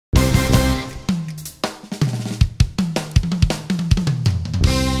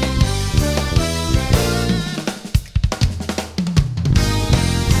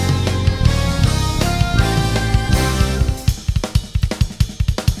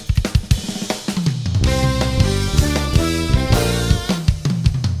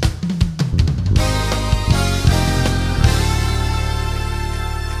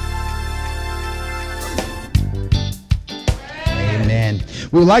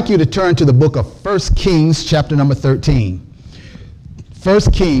We would like you to turn to the book of 1 Kings, chapter number 13. 1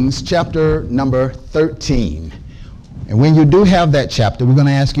 Kings, chapter number 13. And when you do have that chapter, we're going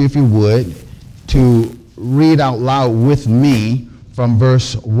to ask you, if you would, to read out loud with me from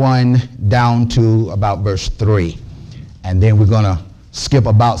verse 1 down to about verse 3. And then we're going to skip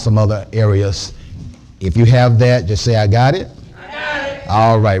about some other areas. If you have that, just say, I got it. I got it.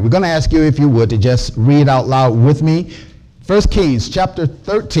 All right. We're going to ask you, if you would, to just read out loud with me 1 Kings chapter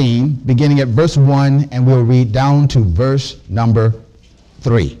 13, beginning at verse 1, and we'll read down to verse number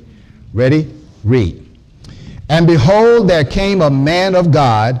 3. Ready? Read. And behold, there came a man of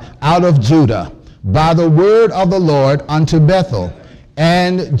God out of Judah by the word of the Lord unto Bethel.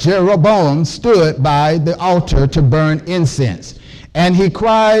 And Jeroboam stood by the altar to burn incense. And he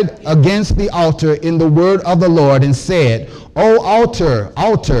cried against the altar in the word of the Lord and said, O altar,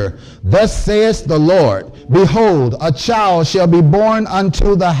 altar, thus saith the Lord, behold, a child shall be born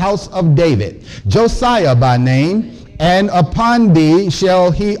unto the house of David, Josiah by name, and upon thee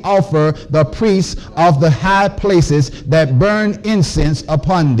shall he offer the priests of the high places that burn incense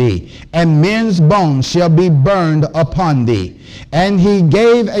upon thee, and men's bones shall be burned upon thee. And he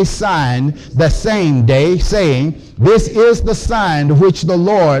gave a sign the same day, saying, This is the sign which the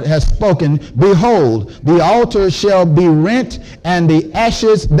Lord has spoken. Behold, the altar shall be rent, and the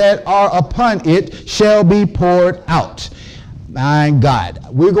ashes that are upon it shall be poured out. My God,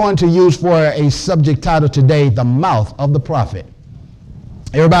 we're going to use for a subject title today, the mouth of the prophet.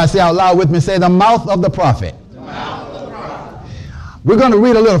 Everybody say out loud with me, say the mouth of the prophet. The mouth of the prophet. We're going to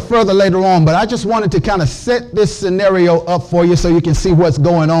read a little further later on, but I just wanted to kind of set this scenario up for you so you can see what's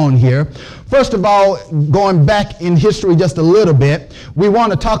going on here. First of all, going back in history just a little bit, we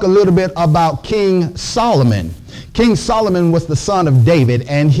want to talk a little bit about King Solomon. King Solomon was the son of David,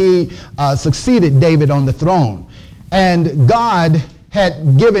 and he succeeded David on the throne. And God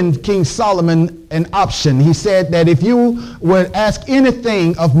had given King Solomon an option. He said that if you would ask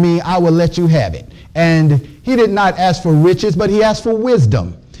anything of me, I will let you have it. And he did not ask for riches, but he asked for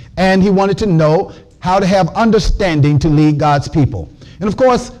wisdom. And he wanted to know how to have understanding to lead God's people. And of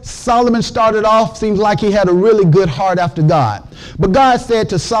course, Solomon started off, seems like he had a really good heart after God. But God said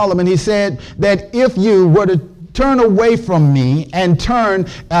to Solomon, he said that if you were to turn away from me and turn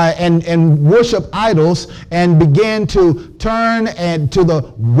and worship idols and begin to turn and to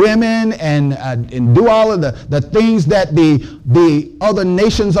the women and do all of the things that the other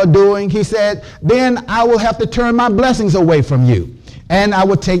nations are doing, he said, then I will have to turn my blessings away from you and I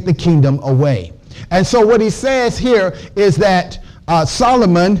will take the kingdom away. And so what he says here is that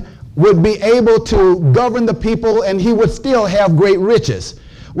Solomon would be able to govern the people and he would still have great riches.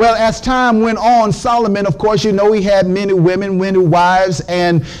 Well, as time went on, Solomon, of course, you know, he had many women, many wives,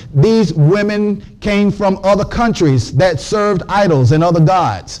 and these women came from other countries that served idols and other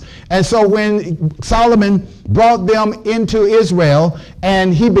gods. And so when Solomon brought them into Israel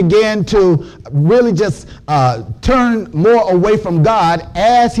and he began to really just turn more away from God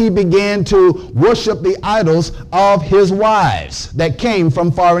as he began to worship the idols of his wives that came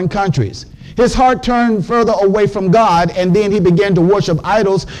from foreign countries. His heart turned further away from God, and then he began to worship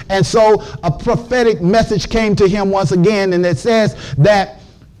idols. And so a prophetic message came to him once again, and it says that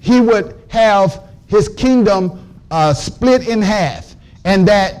he would have his kingdom split in half, and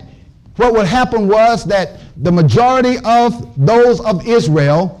that what would happen was that the majority of those of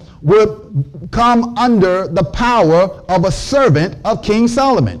Israel would come under the power of a servant of King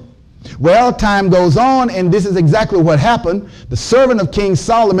Solomon. Well, time goes on, and this is exactly what happened. The servant of King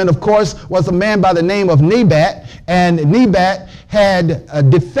Solomon, of course, was a man by the name of Nebat, and Nebat had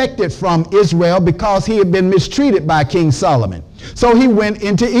defected from Israel because he had been mistreated by King Solomon. So he went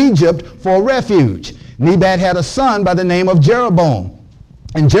into Egypt for refuge. Nebat had a son by the name of Jeroboam.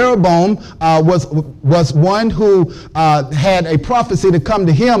 And Jeroboam was one who had a prophecy to come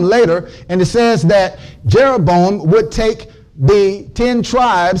to him later, and it says that Jeroboam would take the 10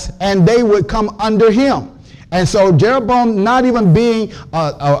 tribes and they would come under him. And so Jeroboam, not even being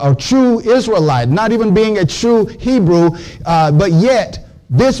a true Israelite, not even being a true Hebrew, but yet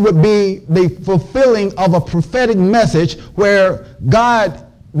this would be the fulfilling of a prophetic message where God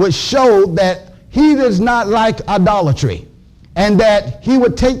would show that he does not like idolatry and that he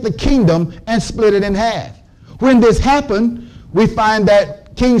would take the kingdom and split it in half. When this happened, we find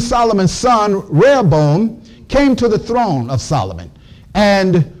that King Solomon's son Rehoboam came to the throne of Solomon.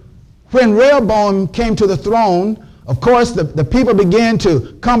 And when Rehoboam came to the throne, of course, the people began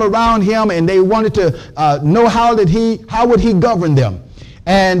to come around him and they wanted to know how would he govern them.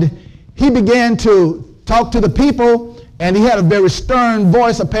 And he began to talk to the people, and he had a very stern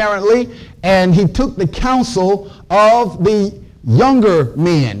voice apparently, and he took the counsel of the younger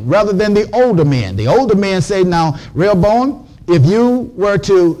men rather than the older men. The older men say, now, Rehoboam, if you were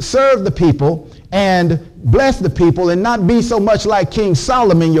to serve the people and bless the people and not be so much like King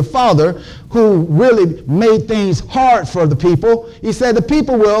Solomon, your father, who really made things hard for the people, he said the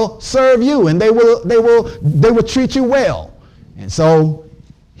people will serve you and they will treat you well. And so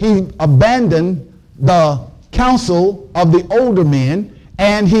he abandoned the counsel of the older men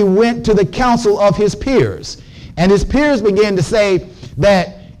and he went to the counsel of his peers. And his peers began to say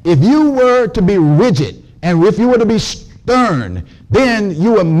that if you were to be rigid and if you were to be stern, then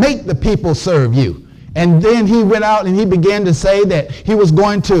you would make the people serve you. And then he went out and he began to say that he was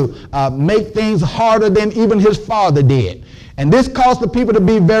going to make things harder than even his father did. And this caused the people to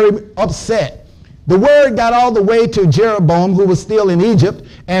be very upset. The word got all the way to Jeroboam, who was still in Egypt.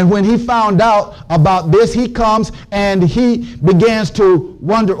 And when he found out about this, he comes and he begins to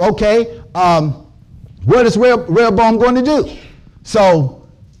wonder, okay, what is Rehoboam going to do? So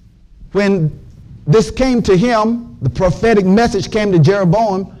when this came to him, the prophetic message came to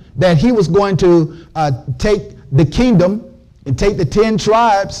Jeroboam that he was going to take the kingdom and take the 10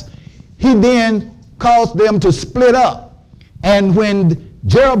 tribes. He then caused them to split up. And when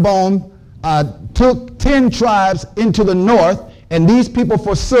Jeroboam took 10 tribes into the north, and these people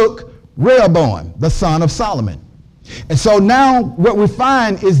forsook Rehoboam, the son of Solomon. And so now what we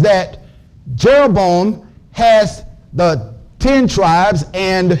find is that Jeroboam has the 10 tribes,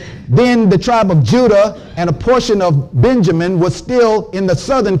 and then the tribe of Judah and a portion of Benjamin was still in the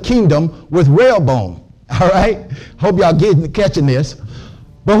southern kingdom with Rehoboam. All right? Hope y'all catching this.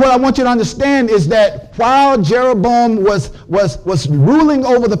 But what I want you to understand is that while Jeroboam was ruling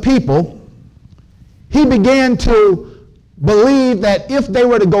over the people, he began to believe that if they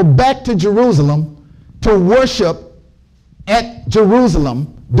were to go back to Jerusalem to worship at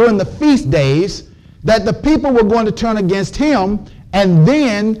Jerusalem during the feast days, that the people were going to turn against him, and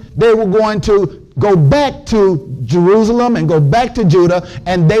then they were going to go back to Jerusalem and go back to Judah,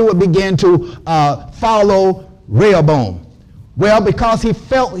 and they would begin to follow Rehoboam. Well, because he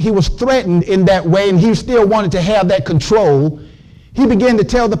felt he was threatened in that way and he still wanted to have that control, he began to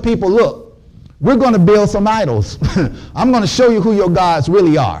tell the people, look, we're going to build some idols. I'm going to show you who your gods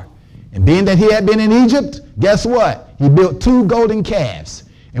really are. And being that he had been in Egypt, guess what? He built 2 golden calves.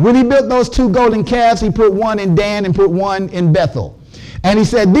 And when he built those 2 golden calves, he put one in Dan and put one in Bethel. And he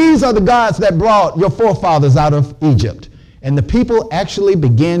said, these are the gods that brought your forefathers out of Egypt. And the people actually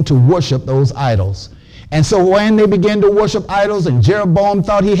began to worship those idols. And so when they began to worship idols, and Jeroboam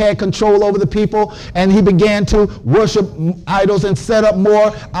thought he had control over the people, and he began to worship idols and set up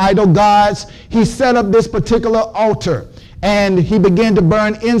more idol gods, he set up this particular altar. And he began to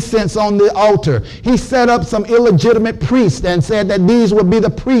burn incense on the altar. He set up some illegitimate priests and said that these would be the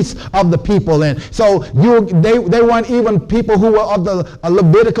priests of the people. And so they weren't even people who were of the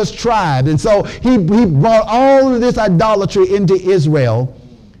Leviticus tribe. And so he brought all of this idolatry into Israel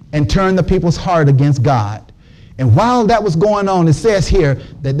and turned the people's heart against God. And while that was going on, it says here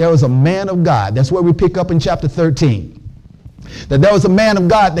that there was a man of God. That's where we pick up in chapter 13. That there was a man of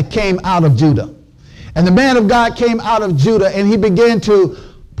God that came out of Judah. And the man of God came out of Judah, and he began to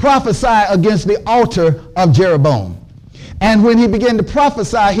prophesy against the altar of Jeroboam. And when he began to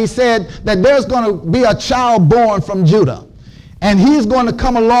prophesy, he said that there's going to be a child born from Judah. And he's going to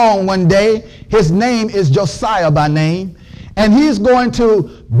come along one day. His name is Josiah by name. And he's going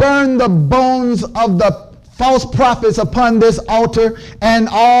to burn the bones of the false prophets upon this altar, and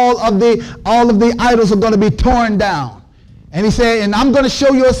all of the idols are going to be torn down. And he said, and I'm going to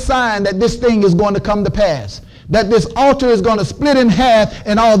show you a sign that this thing is going to come to pass, that this altar is going to split in half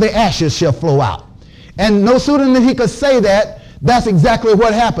and all the ashes shall flow out. And no sooner than he could say that, that's exactly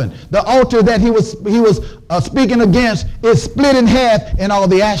what happened. The altar that he was speaking against is split in half and all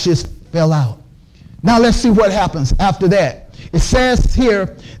the ashes fell out. Now let's see what happens after that. It says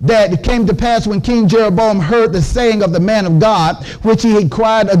here that it came to pass when King Jeroboam heard the saying of the man of God, which he had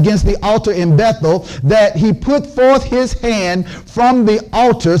cried against the altar in Bethel, that he put forth his hand from the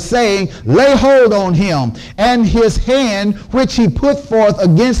altar, saying, lay hold on him. And his hand, which he put forth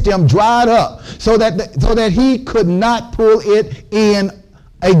against him, dried up, so that he could not pull it in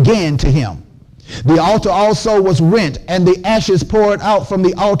again to him. The altar also was rent, and the ashes poured out from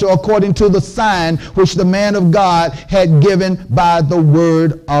the altar according to the sign which the man of God had given by the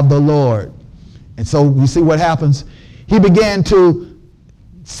word of the Lord. And so you see what happens? He began to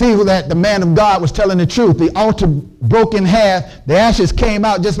see that the man of God was telling the truth. The altar broke in half. The ashes came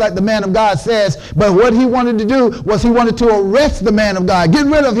out just like the man of God says. But what he wanted to do was he wanted to arrest the man of God, get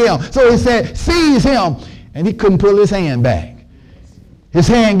rid of him. So he said, seize him. And he couldn't pull his hand back. His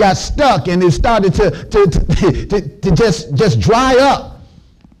hand got stuck and it started to just dry up.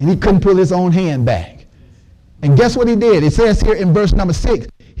 And he couldn't pull his own hand back. And guess what he did? It says here in verse number 6,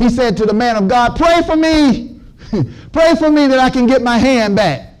 he said to the man of God, pray for me. Pray for me that I can get my hand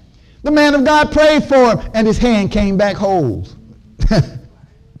back. The man of God prayed for him and his hand came back whole.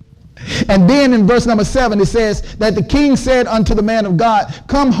 And then in verse number 7, it says that the king said unto the man of God,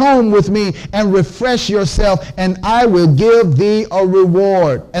 come home with me and refresh yourself, and I will give thee a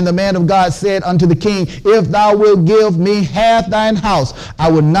reward. And the man of God said unto the king, if thou wilt give me half thine house,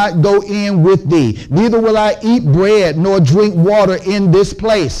 I will not go in with thee, neither will I eat bread nor drink water in this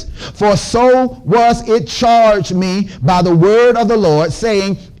place. For so was it charged me by the word of the Lord,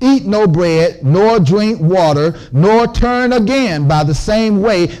 saying, eat no bread, nor drink water, nor turn again by the same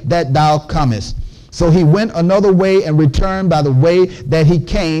way that thou comest. So he went another way and returned by the way that he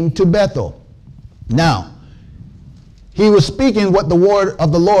came to Bethel. Now, he was speaking what the word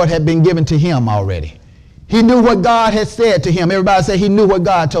of the Lord had been given to him already. He knew what God had said to him. Everybody say he knew what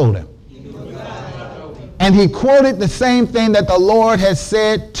God told him. And he quoted the same thing that the Lord had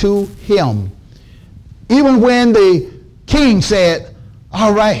said to him. Even when the king said,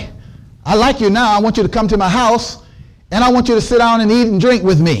 all right, I like you now. I want you to come to my house, and I want you to sit down and eat and drink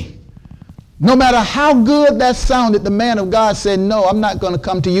with me. No matter how good that sounded, the man of God said, no, I'm not going to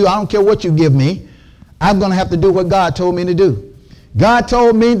come to you. I don't care what you give me. I'm going to have to do what God told me to do. God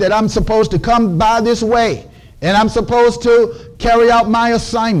told me that I'm supposed to come by this way, and I'm supposed to carry out my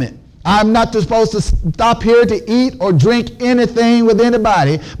assignment. I'm not supposed to stop here to eat or drink anything with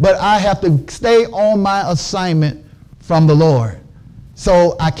anybody, but I have to stay on my assignment from the Lord.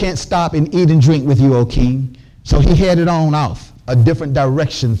 So I can't stop and eat and drink with you, O king. So he headed on off a different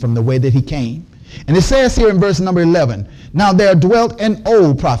direction from the way that he came. And it says here in verse number 11, now there dwelt an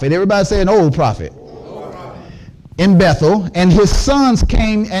old prophet. Everybody say an old prophet. In Bethel, and his sons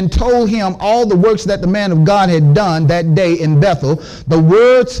came and told him all the works that the man of God had done that day in Bethel, the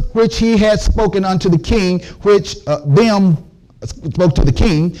words which he had spoken unto the king, which them spoke to the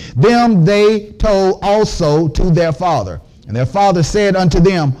king, them they told also to their father. And their father said unto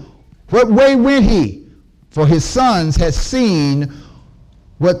them, what way went he? For his sons had seen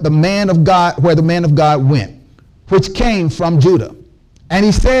what the man of God, where the man of God went, which came from Judah. And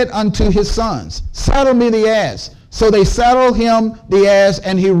he said unto his sons, saddle me the ass. So they saddled him the ass,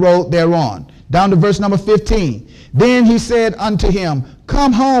 and he rode thereon. Down to verse number 15. Then he said unto him,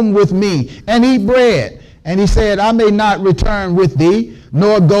 come home with me and eat bread. And he said, I may not return with thee,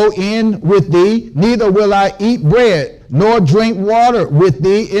 nor go in with thee, neither will I eat bread, nor drink water with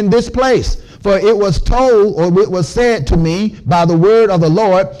thee in this place. For it was told, or it was said to me by the word of the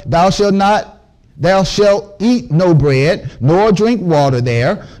Lord, thou shalt eat no bread, nor drink water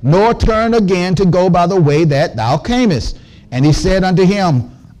there, nor turn again to go by the way that thou camest. And he said unto him,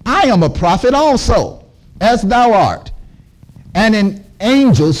 I am a prophet also, as thou art. And an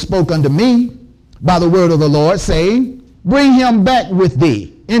angel spoke unto me by the word of the Lord, saying, bring him back with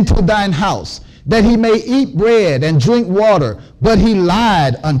thee into thine house, that he may eat bread and drink water. But he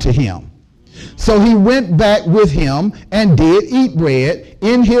lied unto him. So he went back with him and did eat bread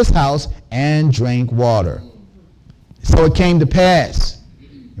in his house and drank water. So it came to pass.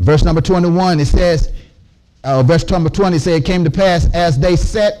 In verse number 21, it says, verse number 20 says, it came to pass as they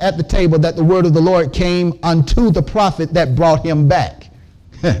sat at the table that the word of the Lord came unto the prophet that brought him back.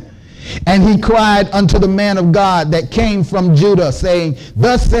 And he cried unto the man of God that came from Judah, saying,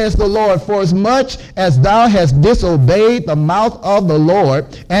 thus says the Lord, forasmuch as thou hast disobeyed the mouth of the Lord,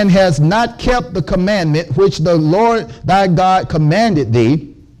 and hast not kept the commandment which the Lord thy God commanded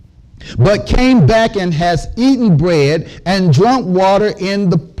thee, but came back and hast eaten bread and drunk water in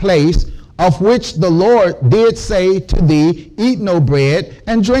the place of which the Lord did say to thee, eat no bread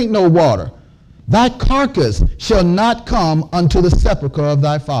and drink no water, thy carcass shall not come unto the sepulchre of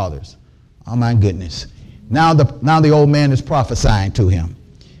thy fathers. Oh my goodness. Now the old man is prophesying to him.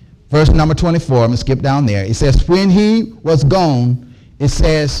 Verse number 24, I'm going to skip down there. It says, when he was gone, it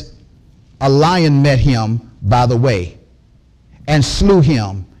says, a lion met him by the way and slew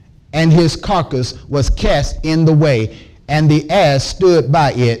him, and his carcass was cast in the way, and the ass stood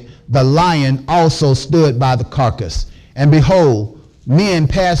by it. The lion also stood by the carcass. And behold, men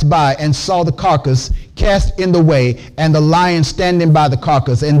passed by and saw the carcass cast in the way, and the lion standing by the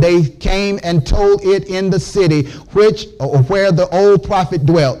carcass. And they came and told it in the city where the old prophet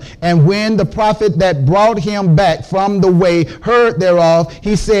dwelt. And when the prophet that brought him back from the way heard thereof,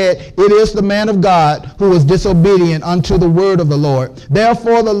 he said, it is the man of God who was disobedient unto the word of the Lord.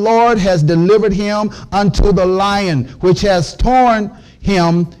 Therefore the Lord has delivered him unto the lion, which has torn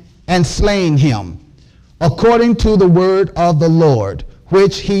him and slain him, according to the word of the Lord,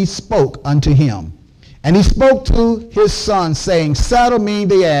 which he spoke unto him. And he spoke to his son, saying, Saddle me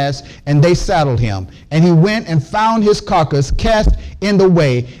the ass. And they saddled him. And he went and found his carcass cast in the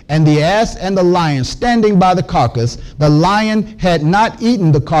way, and the ass and the lion standing by the carcass. The lion had not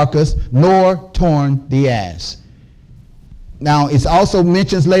eaten the carcass, nor torn the ass. Now, it also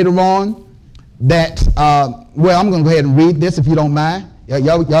mentions later on that, well, I'm going to go ahead and read this if you don't mind.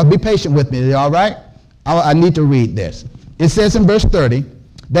 Y'all be patient with me, all right? I need to read this. It says in verse 30,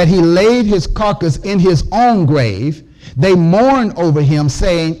 that he laid his carcass in his own grave. They mourned over him,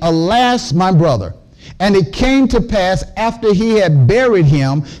 saying, Alas, my brother. And it came to pass after he had buried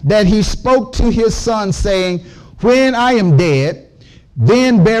him, that he spoke to his son, saying, When I am dead,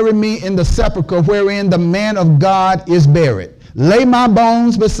 then bury me in the sepulchre wherein the man of God is buried. Lay my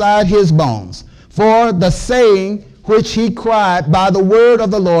bones beside his bones. For the saying which he cried by the word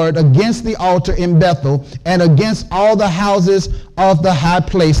of the Lord against the altar in Bethel, and against all the houses of the high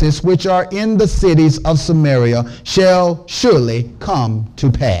places which are in the cities of Samaria, shall surely come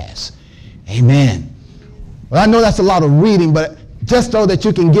to pass. Amen. Well, I know that's a lot of reading, but just so that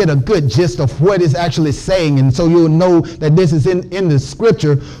you can get a good gist of what it's actually saying, and so you'll know that this is in the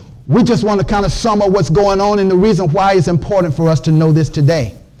scripture, we just want to kind of sum up what's going on and the reason why it's important for us to know this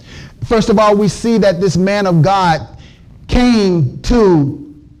today. First of all, we see that this man of God came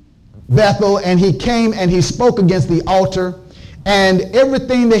to Bethel, and he came and he spoke against the altar, and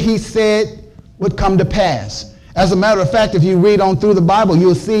everything that he said would come to pass. As a matter of fact, if you read on through the Bible,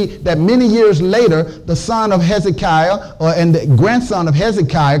 you'll see that many years later, the son of Hezekiah, and the grandson of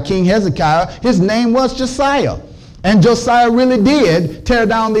Hezekiah, King Hezekiah, his name was Josiah. And Josiah really did tear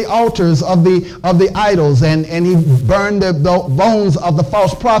down the altars of the idols, and he burned the bones of the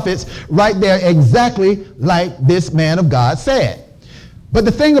false prophets right there, exactly like this man of God said. But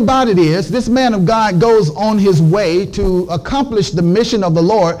the thing about it is, this man of God goes on his way to accomplish the mission of the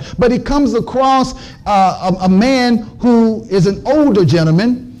Lord, but he comes across a man who is an older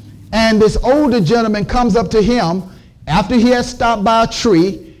gentleman, and this older gentleman comes up to him after he has stopped by a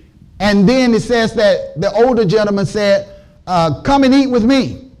tree. And then it says that the older gentleman said, come and eat with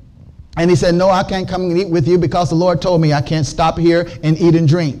me. And he said, no, I can't come and eat with you because the Lord told me I can't stop here and eat and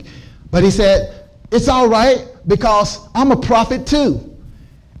drink. But he said, it's all right because I'm a prophet too.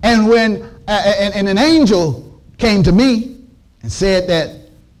 And when and an angel came to me and said that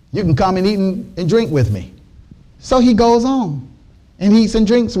you can come and eat and drink with me. So he goes on and eats and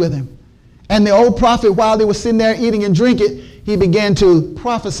drinks with him. And the old prophet, while they were sitting there eating and drinking, he began to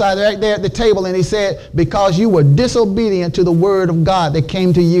prophesy right there at the table, and he said, because you were disobedient to the word of God that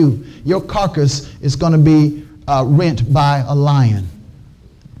came to you, your carcass is going to be rent by a lion.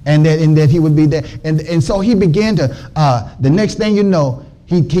 And that he would be there. And so he began to, the next thing you know,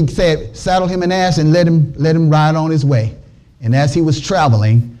 he said, saddle him an ass and let him ride on his way. And as he was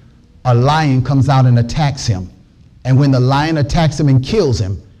traveling, a lion comes out and attacks him. And when the lion attacks him and kills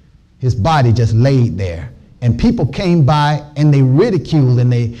him, his body just laid there. And people came by and they ridiculed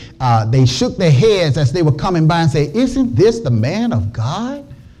and they shook their heads as they were coming by and say, isn't this the man of God?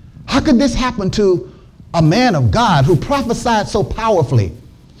 How could this happen to a man of God who prophesied so powerfully,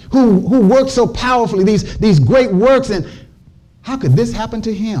 who worked so powerfully, these great works, and how could this happen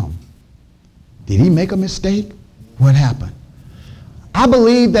to him? Did he make a mistake? What happened? I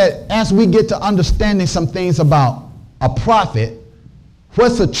believe that as we get to understanding some things about a prophet,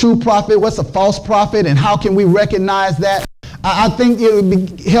 what's a true prophet, what's a false prophet, and how can we recognize that? I think it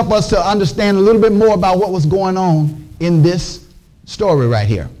would help us to understand a little bit more about what was going on in this story right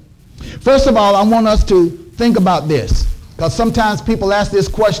here. First of all, I want us to think about this, because sometimes people ask this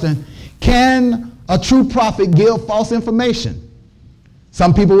question, can a true prophet give false information?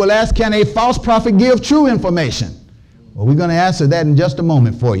 Some people will ask, can a false prophet give true information? Well, we're going to answer that in just a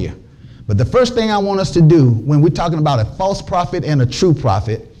moment for you. But the first thing I want us to do when we're talking about a false prophet and a true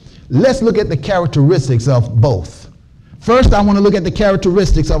prophet, let's look at the characteristics of both. First, I want to look at the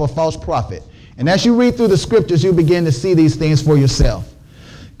characteristics of a false prophet. And as you read through the scriptures, you begin to see these things for yourself.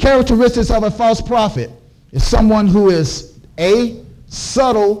 Characteristics of a false prophet is someone who is A,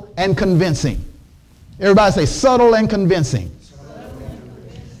 subtle and convincing. Everybody say subtle and convincing.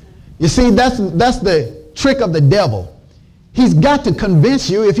 You see, that's the trick of the devil. He's got to convince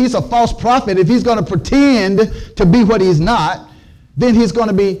you. If he's a false prophet, if he's going to pretend to be what he's not, then he's going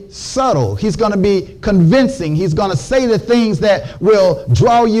to be subtle. He's going to be convincing. He's going to say the things that will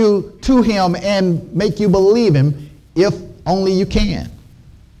draw you to him and make you believe him, if only you can.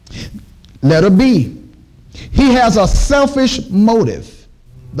 Letter B. He has a selfish motive.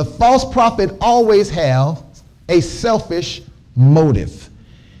 The false prophet always has a selfish motive.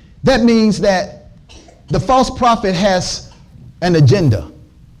 That means that the false prophet has an agenda.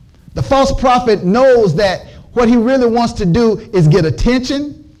 The false prophet knows that what he really wants to do is get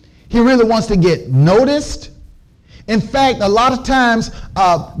attention. He really wants to get noticed. In fact, a lot of times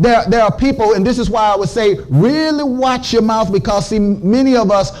there are people, and this is why I would say really watch your mouth, because see, many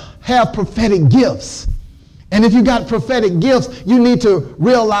of us have prophetic gifts. And if you got prophetic gifts, you need to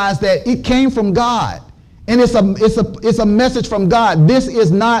realize that it came from God. And it's a message from God. This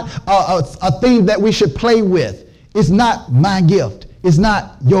is not a thing that we should play with. It's not my gift. It's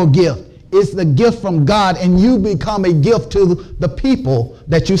not your gift. It's the gift from God, and you become a gift to the people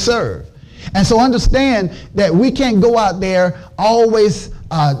that you serve. And so understand that we can't go out there always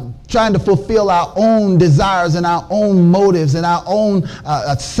trying to fulfill our own desires and our own motives and our own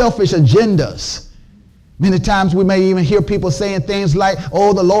selfish agendas. Many times we may even hear people saying things like,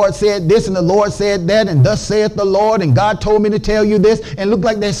 oh, the Lord said this and the Lord said that, and thus saith the Lord, and God told me to tell you this, and look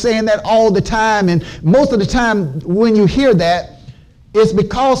like they're saying that all the time. And most of the time when you hear that, it's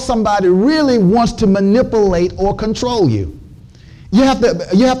because somebody really wants to manipulate or control you. You have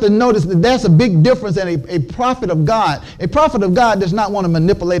to notice that that's a big difference in a prophet of God. A prophet of God does not want to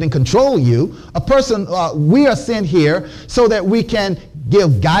manipulate and control you. We are sent here so that we can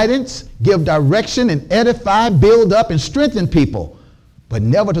give guidance, give direction, and edify, build up, and strengthen people, but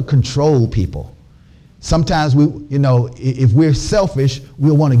never to control people. Sometimes if we're selfish,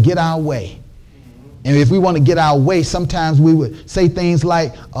 we'll want to get our way. And if we want to get our way, sometimes we would say things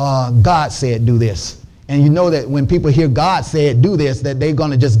like, God said do this. And you know that when people hear God said do this, that they're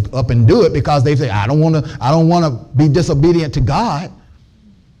going to just up and do it because they say, I don't want to be disobedient to God.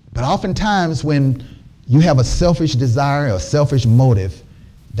 But oftentimes when you have a selfish desire or a selfish motive,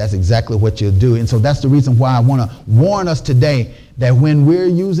 that's exactly what you'll do. And so that's the reason why I want to warn us today that when we're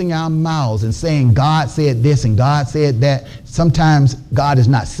using our mouths and saying God said this and God said that, sometimes God is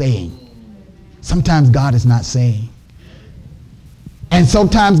not saying. Sometimes God is not saying. And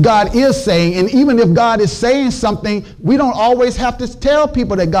sometimes God is saying, and even if God is saying something, we don't always have to tell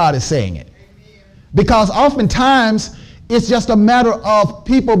people that God is saying it. Because oftentimes it's just a matter of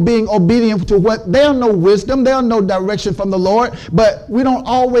people being obedient to what, they'll know wisdom, they'll know direction from the Lord, but we don't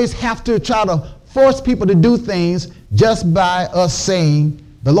always have to try to force people to do things just by us saying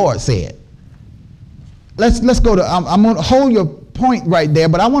the Lord said. Let's go to, I'm going to hold your point right there,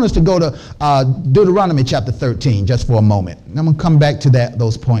 but I want us to go to Deuteronomy chapter 13 just for a moment. And I'm going to come back to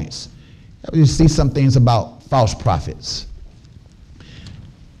those points. You see some things about false prophets.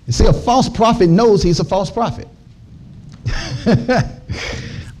 You see, a false prophet knows he's a false prophet.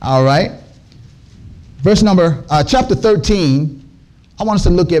 All right. Chapter 13, I want us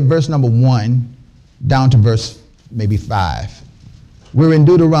to look at verse number 1 down to verse maybe 5. We're in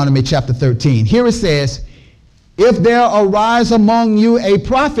Deuteronomy chapter 13. Here it says, if there arise among you a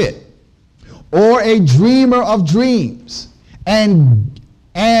prophet or a dreamer of dreams, and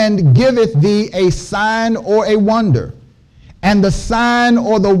giveth thee a sign or a wonder, and the sign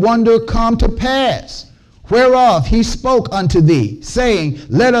or the wonder come to pass, whereof he spoke unto thee, saying,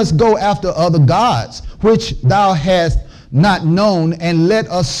 let us go after other gods, which thou hast not known, and let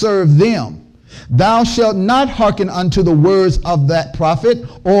us serve them. Thou shalt not hearken unto the words of that prophet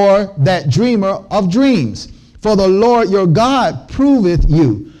or that dreamer of dreams. For the Lord your God proveth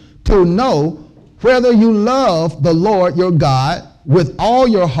you to know whether you love the Lord your God with all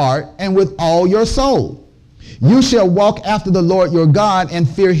your heart and with all your soul. You shall walk after the Lord your God and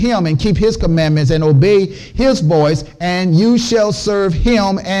fear him and keep his commandments and obey his voice, and you shall serve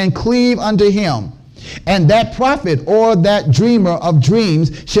him and cleave unto him. And that prophet or that dreamer of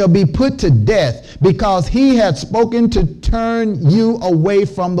dreams shall be put to death, because he had spoken to turn you away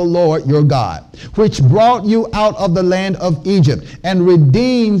from the Lord your God, which brought you out of the land of Egypt, and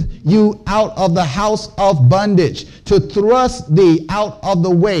redeemed you out of the house of bondage, to thrust thee out of the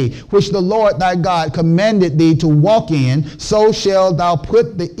way which the Lord thy God commanded thee to walk in. So shalt thou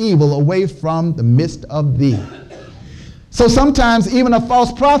put the evil away from the midst of thee. So sometimes even a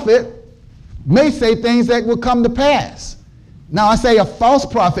false prophet may say things that will come to pass. Now I say a false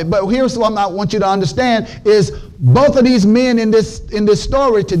prophet, but here's what I want you to understand is both of these men in this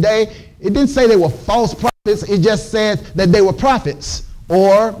story today, it didn't say they were false prophets, it just said that they were prophets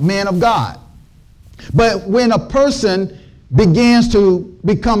or men of God. But when a person begins to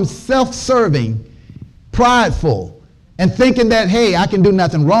become self-serving, prideful, and thinking that, hey, I can do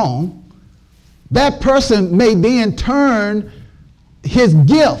nothing wrong, that person may then turn his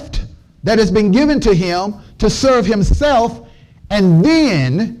gift that has been given to him to serve himself, and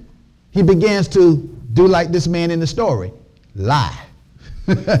then he begins to do like this man in the story, lie,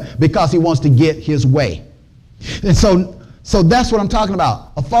 because he wants to get his way. And so that's what I'm talking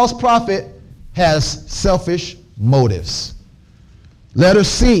about. A false prophet has selfish motives. Letter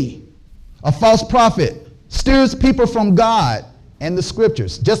C, a false prophet steers people from God and the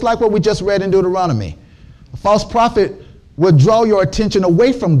scriptures, just like what we just read in Deuteronomy. A false prophet will draw your attention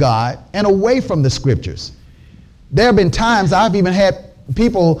away from God and away from the scriptures. There have been times I've even had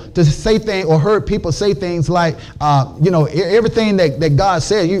people to say things, or heard people say things like, everything that God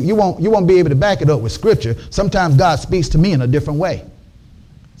said, you won't be able to back it up with scripture. Sometimes God speaks to me in a different way.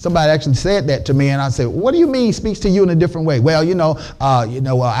 Somebody actually said that to me, and I said, what do you mean he speaks to you in a different way? Well,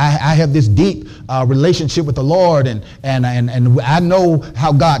 I have this deep relationship with the Lord, and I know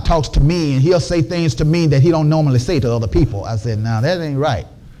how God talks to me, and he'll say things to me that he don't normally say to other people. I said, no, that ain't right.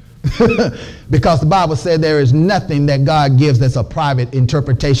 Because the Bible said there is nothing that God gives that's a private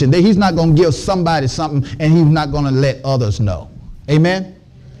interpretation. That he's not going to give somebody something and he's not going to let others know. Amen?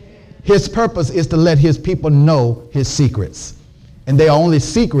 His purpose is to let his people know his secrets. And they are only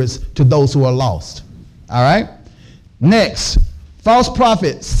secrets to those who are lost. All right? Next, false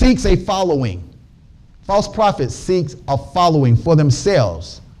prophet seeks a following. False prophet seeks a following for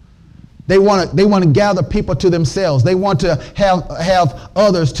themselves. They want to gather people to themselves. They want to have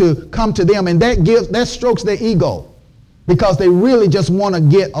others to come to them, and that strokes their ego, because they really just want to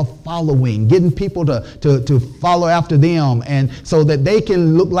get a following, getting people to follow after them, and so that they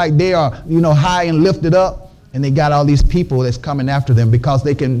can look like they are high and lifted up, and they got all these people that's coming after them, because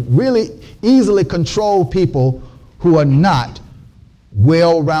they can really easily control people who are not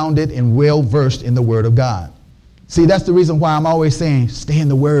well-rounded and well-versed in the Word of God. See, that's the reason why I'm always saying, stay in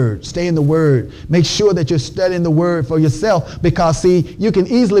the Word, stay in the Word. Make sure that you're studying the Word for yourself, because, see, you can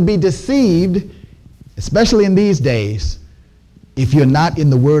easily be deceived, especially in these days, if you're not in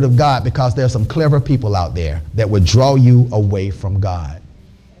the Word of God, because there are some clever people out there that would draw you away from God.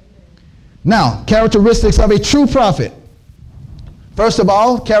 Now, characteristics of a true prophet. First of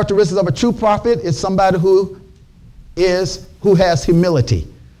all, characteristics of a true prophet is somebody who has humility.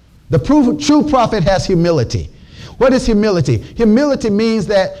 The true prophet has humility. What is humility? Humility means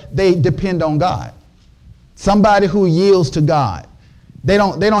that they depend on God. Somebody who yields to God. They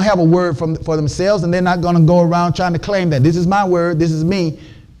don't have a word for themselves, and they're not going to go around trying to claim that this is my word, this is me.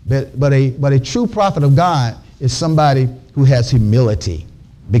 But a true prophet of God is somebody who has humility,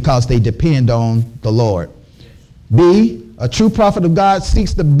 because they depend on the Lord. B, a true prophet of God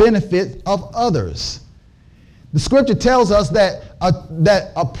seeks the benefit of others. The scripture tells us that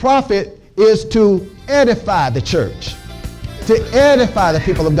a prophet is to edify the church, to edify the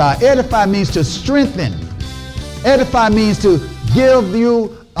people of God. Edify means to strengthen. Edify means to give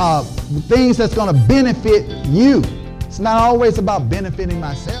you things that's going to benefit you. It's not always about benefiting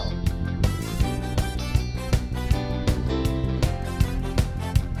myself.